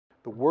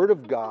the Word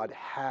of God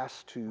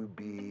has to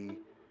be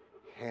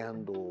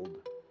handled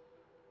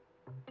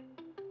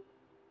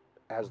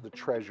as the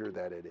treasure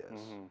that it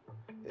is.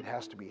 It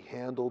has to be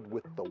handled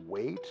with the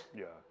weight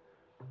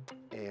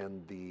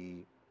and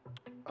the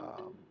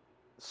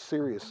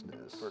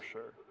seriousness For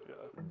sure. Yeah.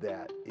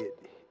 that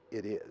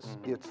it is.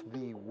 It's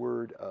the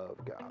Word of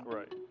God.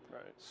 Right.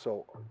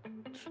 So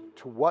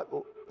to what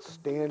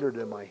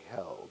standard am I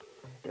held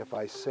if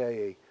I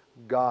say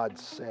God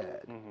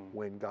said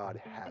when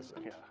God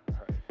hasn't? Yeah.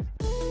 Right.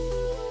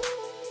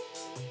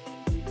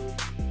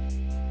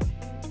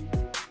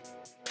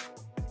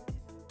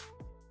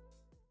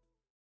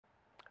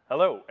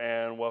 Hello,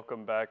 and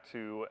welcome back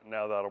to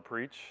Now That'll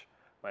Preach.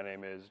 My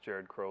name is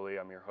Jared Crowley.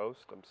 I'm your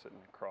host. I'm sitting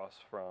across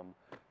from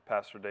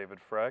Pastor David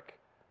Freck.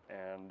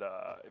 And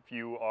if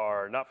you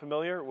are not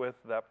familiar with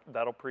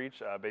That'll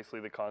Preach, basically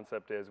the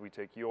concept is we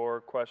take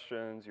your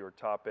questions, your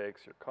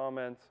topics, your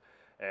comments,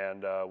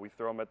 and we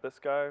throw them at this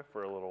guy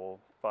for a little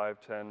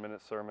 5-10 minute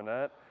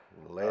sermonette.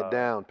 Lay it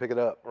down, pick it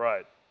up.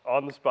 Right,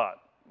 on the spot,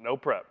 no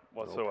prep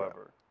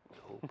whatsoever.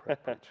 No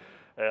prep preaching.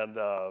 And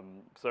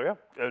so yeah,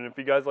 and if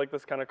you guys like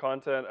this kind of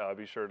content,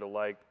 be sure to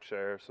like,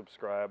 share,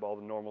 subscribe, all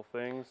the normal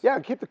things. Yeah,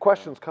 and keep the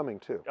questions coming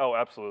too. Oh,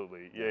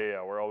 absolutely.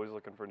 Yeah. We're always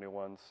looking for new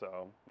ones.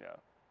 So yeah,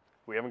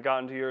 we haven't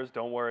gotten to yours.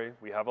 Don't worry,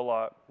 we have a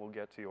lot. We'll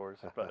get to yours.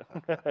 But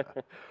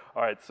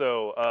all right.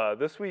 So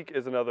this week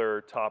is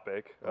another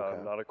topic,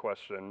 not a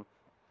question.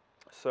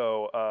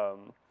 So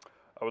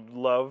I would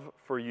love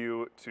for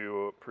you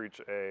to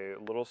preach a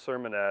little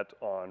sermonette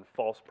on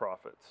false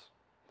prophets.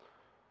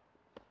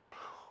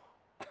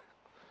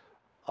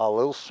 A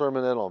little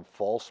sermonette on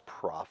false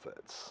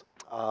prophets.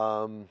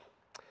 I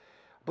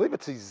believe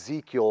it's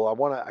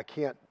Ezekiel. I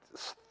can't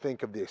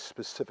think of the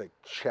specific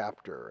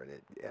chapter,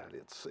 and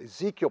it's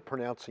Ezekiel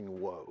pronouncing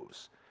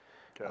woes.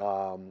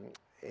 Okay.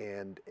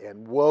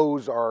 And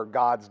woes are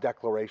God's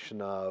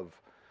declaration of.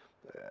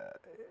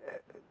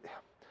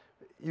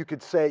 You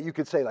could say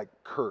like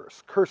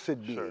cursed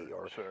be,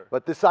 Sure.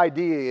 But this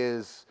idea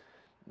is,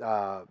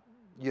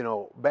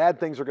 bad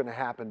things are going to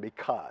happen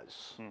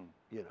because,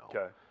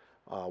 Okay.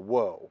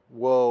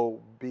 Woe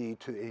be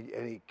to,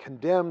 and he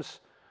condemns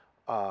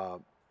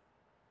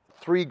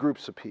three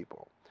groups of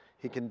people.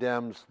 He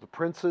condemns the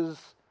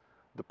princes,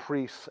 the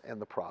priests,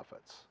 and the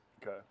prophets.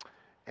 Okay.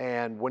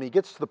 And when he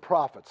gets to the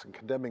prophets and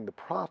condemning the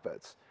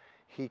prophets,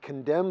 he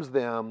condemns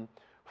them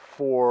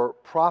for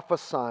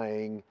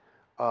prophesying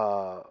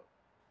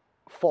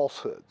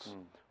falsehoods,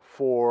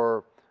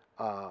 for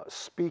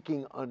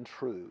speaking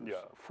untruths,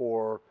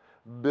 for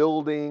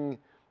building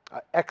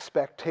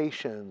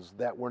expectations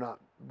that were not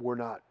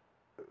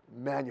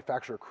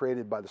manufactured or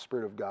created by the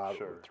Spirit of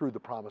God or through the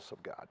promise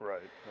of God.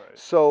 Right.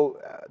 So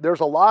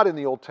there's a lot in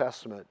the Old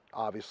Testament,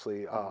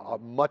 obviously.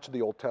 Much of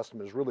the Old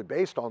Testament is really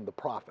based on the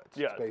prophets.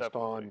 Yeah, it's based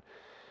definitely.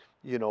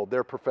 on,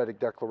 their prophetic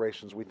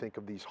declarations. We think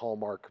of these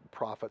hallmark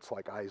prophets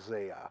like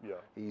Isaiah,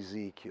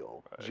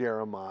 Ezekiel,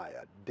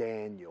 Jeremiah,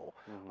 Daniel.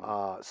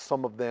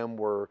 Some of them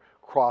were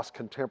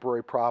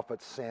cross-contemporary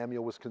prophets.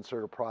 Samuel was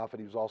considered a prophet.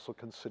 He was also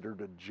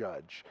considered a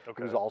judge.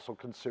 He was also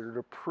considered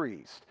a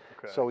priest.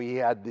 So he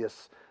had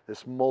this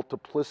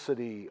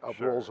multiplicity of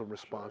roles and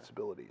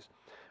responsibilities.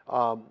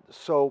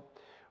 So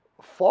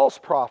false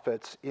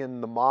prophets in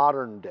the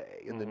modern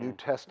day, in the New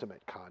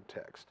Testament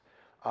context,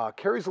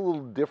 carries a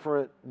little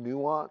different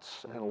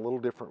nuance and a little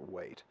different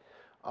weight.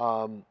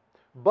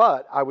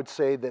 But I would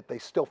say that they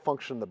still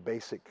function the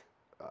basic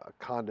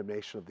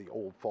condemnation of the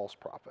old false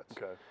prophets.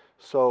 Okay.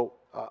 So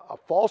a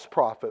false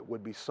prophet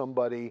would be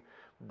somebody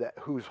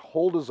whose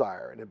whole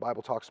desire, and the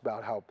Bible talks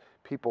about how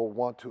people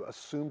want to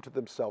assume to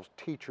themselves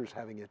teachers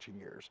having itching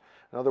ears.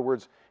 In other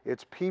words,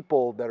 it's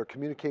people that are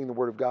communicating the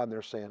Word of God, and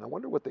they're saying, I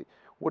wonder what do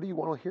you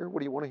want to hear? What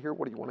do you want to hear?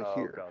 What do you want to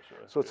hear? Gotcha.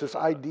 So it's this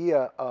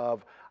idea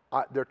of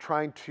they're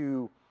trying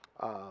to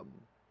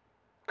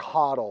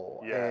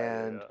coddle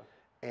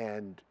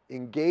and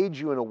engage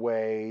you in a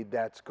way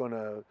that's going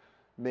to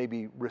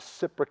maybe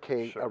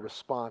reciprocate a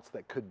response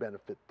that could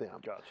benefit them.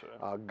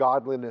 Gotcha.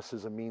 Godliness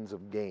is a means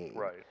of gain.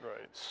 Right.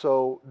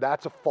 So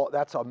that's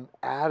an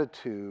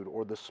attitude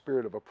or the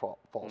spirit of a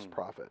false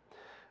prophet.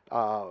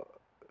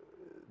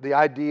 The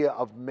idea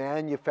of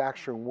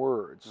manufacturing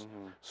words.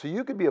 So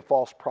you could be a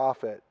false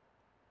prophet.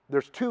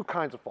 There's two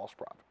kinds of false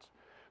prophets.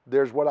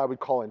 There's what I would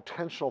call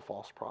intentional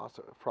false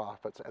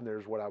prophets, and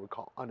there's what I would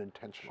call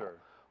unintentional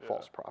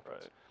false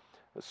prophets. Right.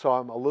 So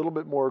I'm a little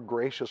bit more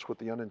gracious with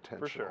the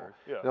unintentional. For sure.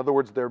 Yeah. In other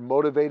words, they're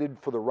motivated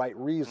for the right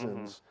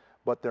reasons,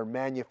 but they're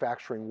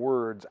manufacturing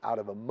words out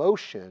of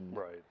emotion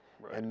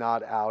and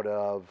not out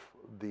of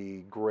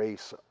the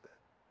grace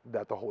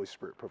that the Holy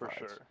Spirit provides.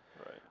 For sure.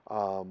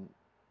 Right.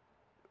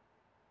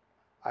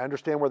 I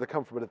understand where they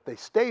come from, but if they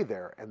stay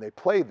there and they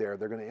play there,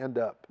 they're going to end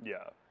up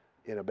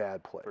in a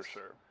bad place. For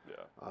sure.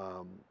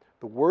 Yeah.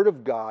 The Word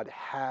of God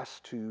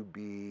has to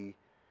be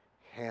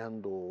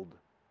handled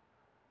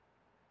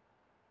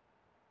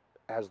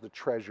as the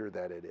treasure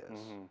that it is.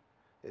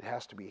 It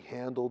has to be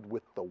handled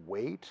with the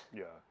weight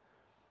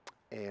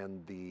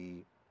and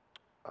the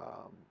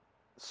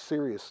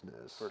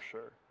seriousness For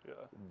sure. Yeah.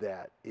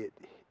 that it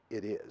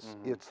it is.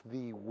 It's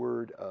the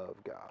Word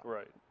of God.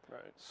 Right,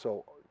 right.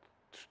 So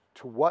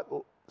to what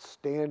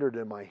standard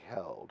am I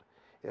held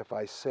if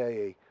I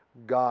say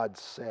God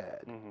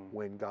said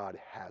when God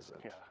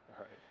hasn't? Yeah,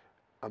 right.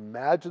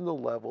 Imagine the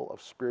level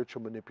of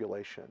spiritual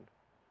manipulation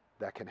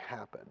that can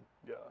happen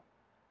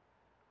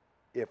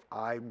if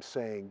I'm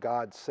saying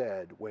God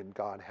said when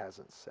God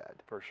hasn't said.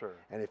 For sure.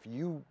 And if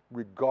you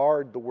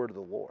regard the word of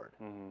the Lord,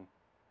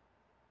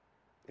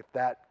 if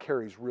that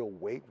carries real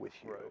weight with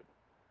you,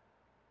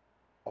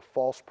 a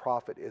false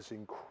prophet is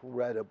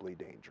incredibly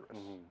dangerous.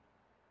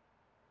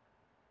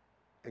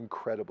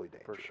 Incredibly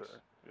dangerous. For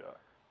sure, yeah.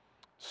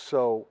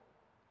 So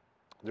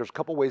there's a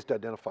couple ways to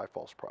identify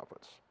false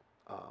prophets.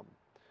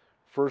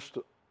 First,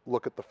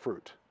 look at the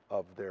fruit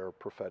of their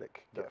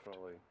prophetic gift.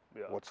 Definitely,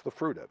 yeah. What's the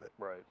fruit of it?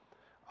 Right.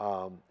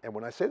 And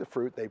when I say the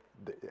fruit, it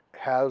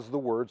has the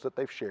words that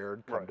they've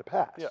shared come to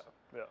pass. Yeah,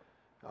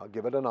 yeah.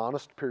 Give it an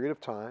honest period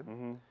of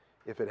time.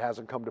 If it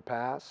hasn't come to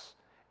pass,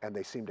 and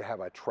they seem to have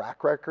a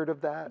track record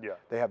of that,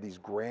 they have these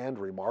grand,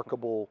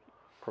 remarkable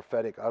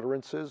prophetic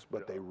utterances,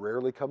 but they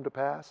rarely come to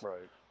pass.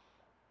 Right.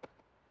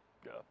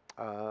 Yeah.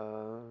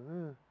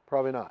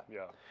 Probably not.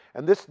 Yeah.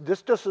 And this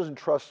just doesn't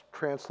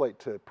translate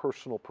to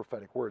personal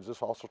prophetic words.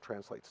 This also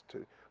translates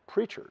to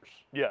preachers.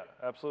 Yeah,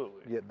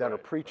 absolutely. That are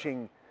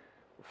preaching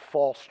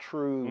false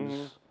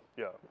truths.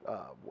 Yeah.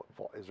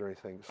 Is there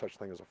anything such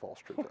thing as a false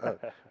truth?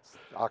 It's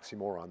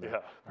oxymoron there.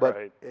 Yeah.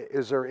 But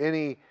is there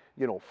any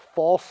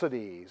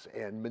falsities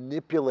and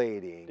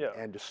manipulating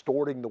and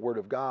distorting the word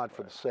of God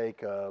for the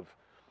sake of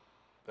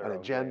an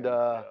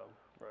agenda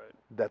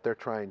that they're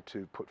trying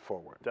to put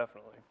forward?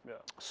 Definitely. Yeah.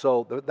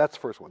 So that's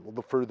the first one,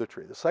 the fruit of the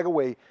tree. The second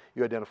way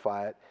you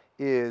identify it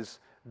is,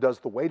 does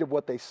the weight of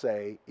what they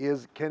say,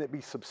 can it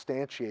be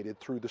substantiated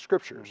through the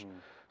scriptures?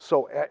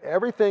 So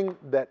everything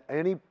that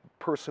any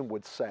person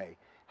would say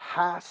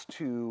has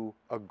to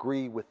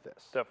agree with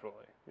this.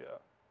 Definitely, yeah.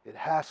 It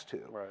has to.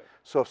 Right.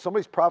 So if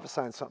somebody's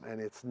prophesying something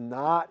and it's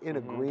not in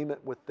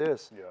agreement with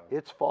this,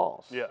 it's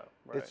false. Yeah,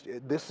 right.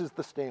 This is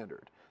the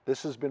standard.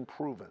 This has been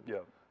proven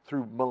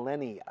through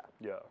millennia.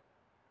 Yeah.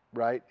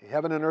 Right?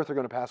 Heaven and earth are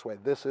going to pass away.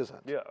 This isn't.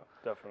 Yeah,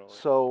 definitely.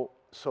 So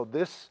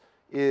this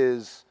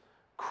is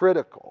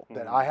critical,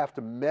 that I have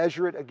to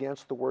measure it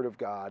against the Word of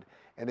God,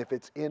 and if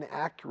it's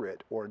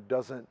inaccurate or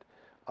doesn't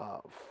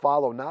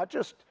follow not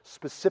just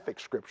specific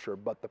Scripture,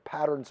 but the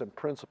patterns and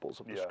principles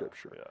of the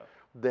Scripture,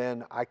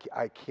 then I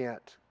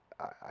can't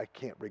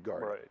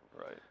regard it.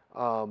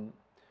 Right.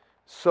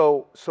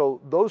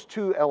 So those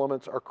two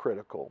elements are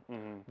critical.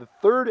 The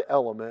third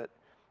element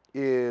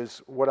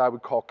is what I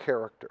would call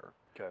character.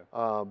 Okay.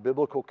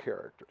 Biblical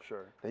character.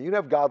 Sure. Now you can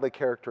have godly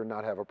character and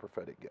not have a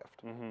prophetic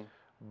gift.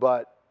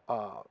 But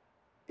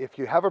if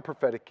you have a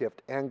prophetic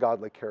gift and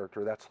godly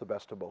character, that's the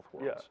best of both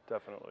worlds. Yeah,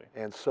 definitely.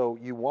 And so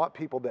you want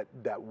people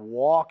that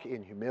walk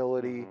in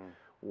humility,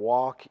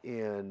 walk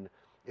in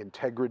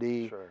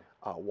integrity,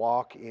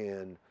 walk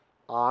in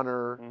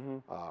honor,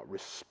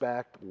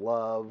 respect,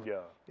 love. Yeah.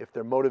 If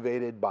they're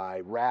motivated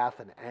by wrath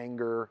and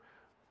anger,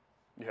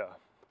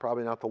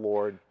 probably not the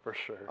Lord. For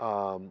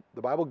sure.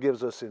 The Bible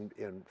gives us in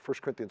 1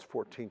 Corinthians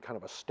 14 kind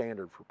of a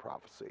standard for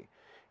prophecy.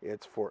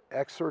 It's for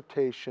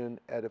exhortation,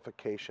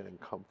 edification, and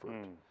comfort.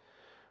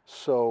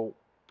 So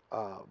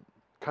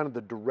kind of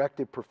the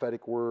directive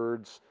prophetic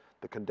words,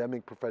 the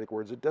condemning prophetic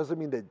words, it doesn't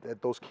mean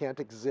that those can't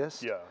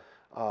exist.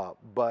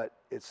 But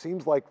it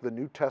seems like the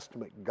New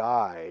Testament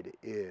guide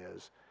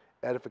is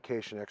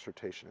edification,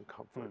 exhortation, and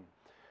comfort.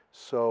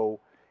 So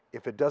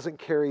if it doesn't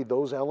carry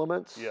those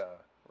elements,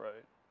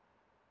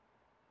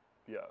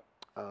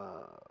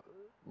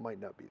 might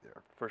not be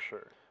there. For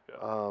sure.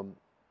 Yeah.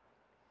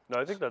 No,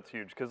 I think that's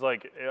huge because,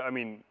 like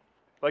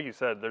you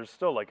said, there's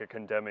still like a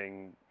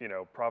condemning,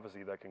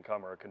 prophecy that can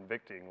come, or a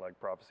convicting like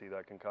prophecy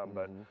that can come.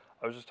 But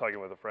I was just talking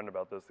with a friend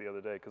about this the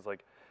other day because,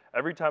 like,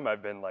 every time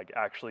I've been like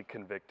actually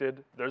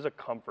convicted, there's a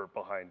comfort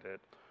behind it.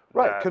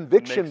 Right.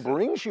 Conviction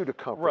brings you to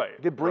comfort. Right.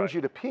 It brings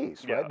you to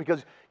peace, right?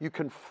 Because you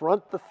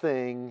confront the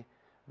thing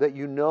that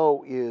you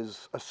know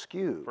is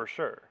askew. For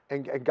sure.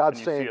 And God's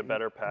you saying, see a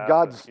better path,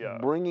 God's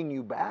bringing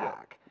you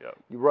back. Yeah.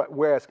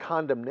 Whereas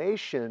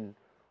condemnation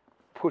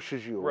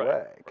pushes you away.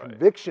 Right.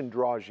 Conviction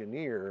draws you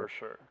near. For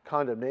sure.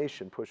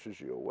 Condemnation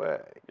pushes you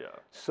away. Yeah.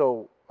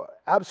 So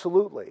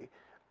absolutely,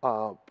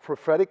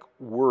 prophetic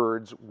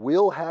words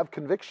will have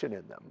conviction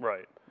in them.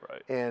 Right.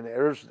 And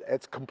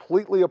it's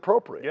completely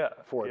appropriate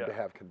for them to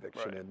have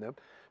conviction in them,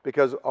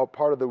 because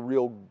part of the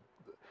real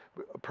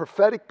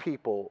prophetic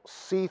people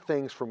see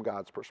things from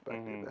God's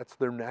perspective. That's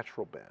their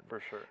natural bend. For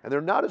sure. And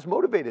they're not as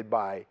motivated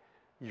by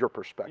your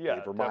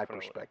perspective or my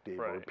definitely. perspective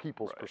or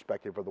people's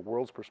perspective or the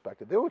world's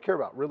perspective. They only care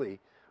about really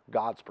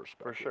God's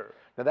perspective. For sure.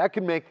 Now that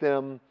can make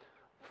them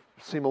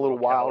seem a little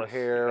wild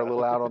hair, a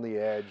little out on the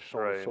edge, so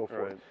on and so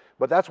forth.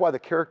 But that's why the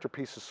character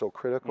piece is so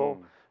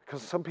critical,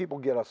 because some people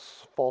get a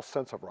false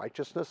sense of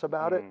righteousness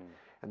about it,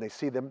 and they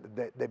see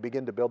they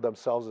begin to build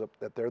themselves up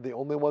that they're the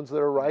only ones that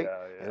are right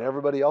and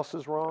everybody else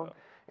is wrong.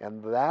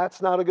 And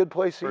that's not a good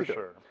place either. For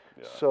sure.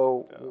 Yeah.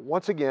 So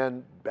once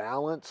again,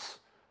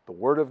 balance the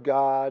Word of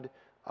God,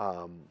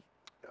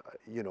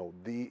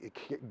 the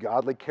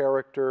godly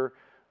character,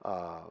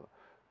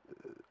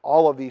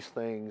 all of these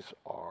things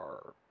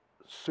are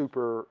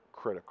super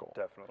critical.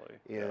 Definitely.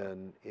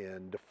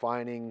 In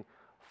defining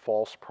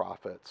false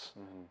prophets.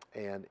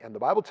 And the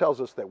Bible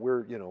tells us that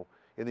we're,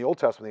 in the Old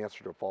Testament, the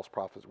answer to a false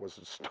prophet was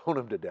to stone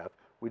him to death.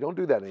 We don't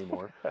do that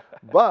anymore.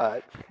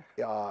 But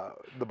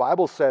the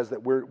Bible says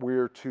that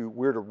we're to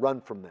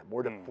run from them.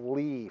 We're to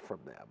flee from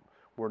them.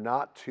 We're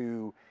not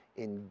to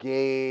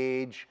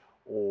engage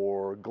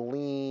or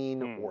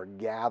glean or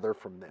gather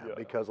from them,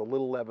 because a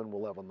little leaven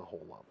will leaven the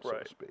whole lump, so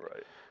to speak.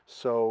 Right.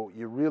 So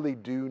you really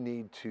do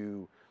need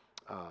to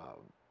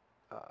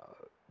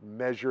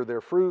measure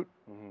their fruit,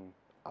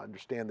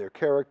 understand their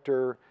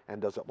character,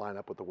 and does it line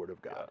up with the Word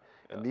of God.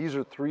 And these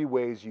are 3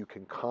 ways you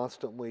can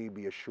constantly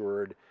be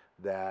assured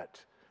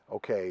that,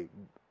 okay,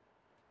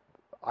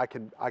 I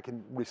can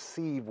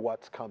up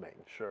what's coming.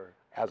 Sure.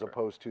 As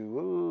opposed to,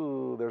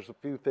 ooh, there's a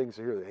few things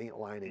here that ain't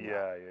lining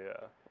up.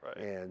 Right.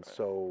 And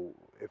so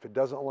if it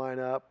doesn't line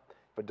up,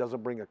 if it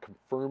doesn't bring a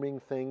confirming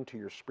thing to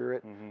your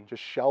spirit,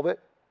 just shelve it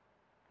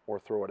or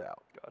throw it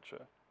out.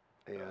 Gotcha.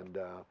 And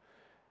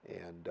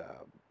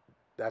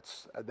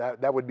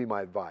that would be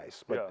my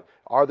advice. But Yeah.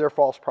 are there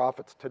false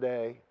prophets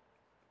today?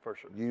 For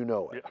sure. You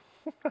know it.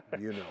 Yeah.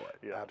 You know it.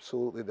 Yeah.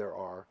 Absolutely there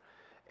are.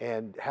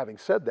 And having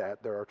said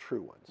that, there are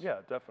true ones.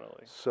 Yeah,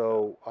 definitely.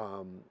 So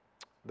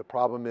the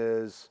problem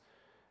is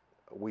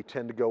we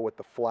tend to go with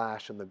the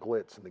flash and the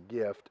glitz and the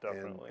gift,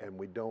 and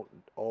we don't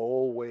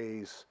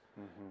always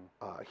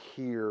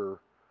hear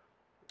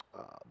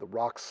the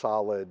rock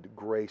solid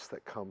grace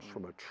that comes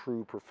from a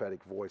true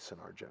prophetic voice in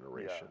our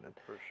generation. Yeah,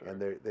 for sure.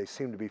 And they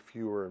seem to be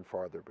fewer and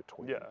farther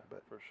between. Yeah,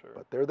 but, for sure.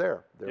 But they're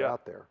there. They're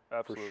out there.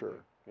 Absolutely. For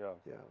sure.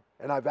 Yeah.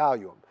 And I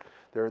value them.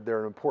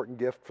 They're an important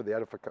gift for the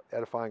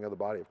edifying of the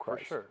body of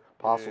Christ. For sure.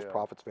 Apostles,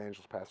 prophets,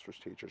 evangelists, pastors,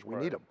 teachers. We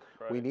need them.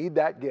 Right. We need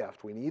that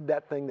gift. We need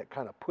that thing that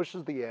kind of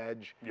pushes the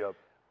edge. Yep.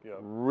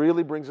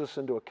 Really brings us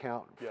into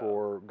account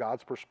for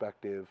God's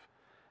perspective.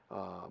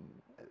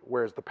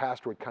 Whereas the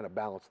pastor would kind of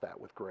balance that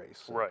with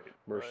grace, and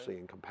mercy,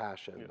 and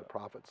compassion. The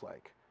prophet's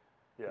like,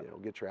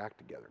 get your act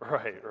together.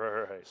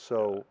 Right.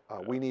 So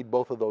we need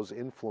both of those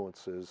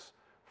influences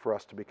for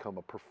us to become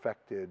a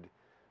perfected,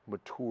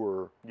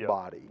 mature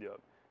body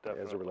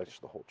as it relates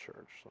to the whole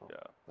church. So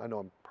I know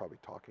I'm probably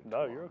talking too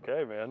long, you're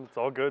okay, man. It's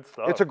all good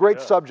stuff. It's a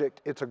great subject.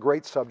 It's a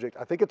great subject.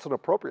 I think it's an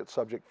appropriate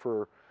subject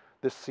for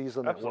this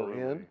season that we're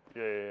in.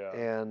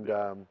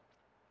 And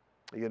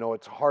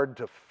it's hard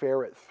to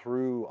ferret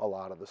through a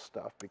lot of the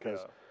stuff because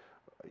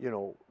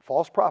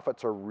false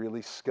prophets are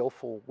really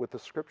skillful with the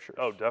scriptures.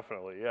 Oh,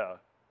 definitely. Yeah.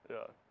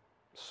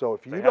 So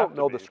if you don't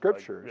know the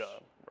scriptures,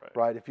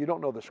 right? If you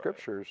don't know the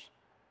scriptures,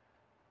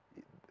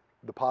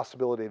 the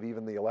possibility of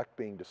even the elect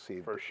being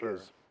deceived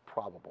is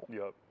probable.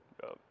 Yep.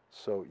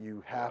 So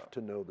you have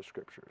to know the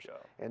scriptures.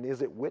 And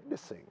is it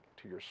witnessing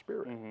to your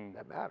spirit?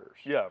 That matters.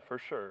 Yeah, for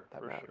sure.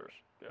 That matters.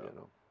 Yeah.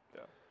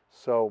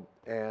 So,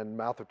 and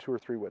mouth of 2 or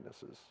 3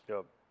 witnesses.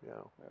 Yep.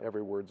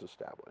 Every word's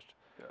established.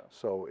 Yeah.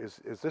 So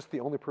is this the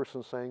only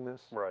person saying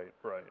this? Right.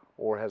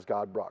 Or has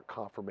God brought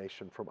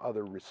confirmation from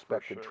other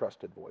respected,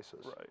 trusted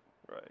voices?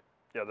 Right.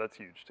 Yeah, that's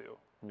huge too.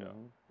 Yeah.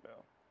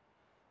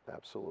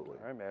 Absolutely.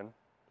 All right, man.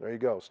 There you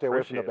go. Stay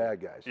away from the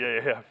bad guys.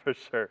 Yeah, for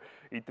sure.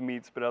 Eat the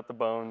meat, spit out the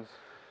bones,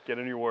 get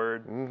in your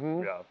word.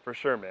 Yeah, for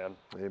sure, man.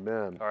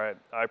 Amen. All right.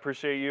 I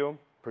appreciate you.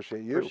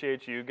 Appreciate you.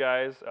 Appreciate you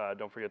guys.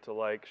 Don't forget to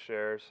like,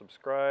 share,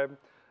 subscribe.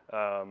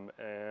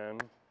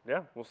 And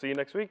we'll see you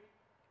next week.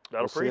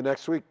 That'll preach. See you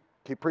next week.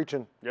 Keep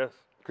preaching. Yes.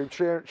 Keep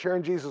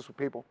sharing Jesus with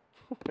people.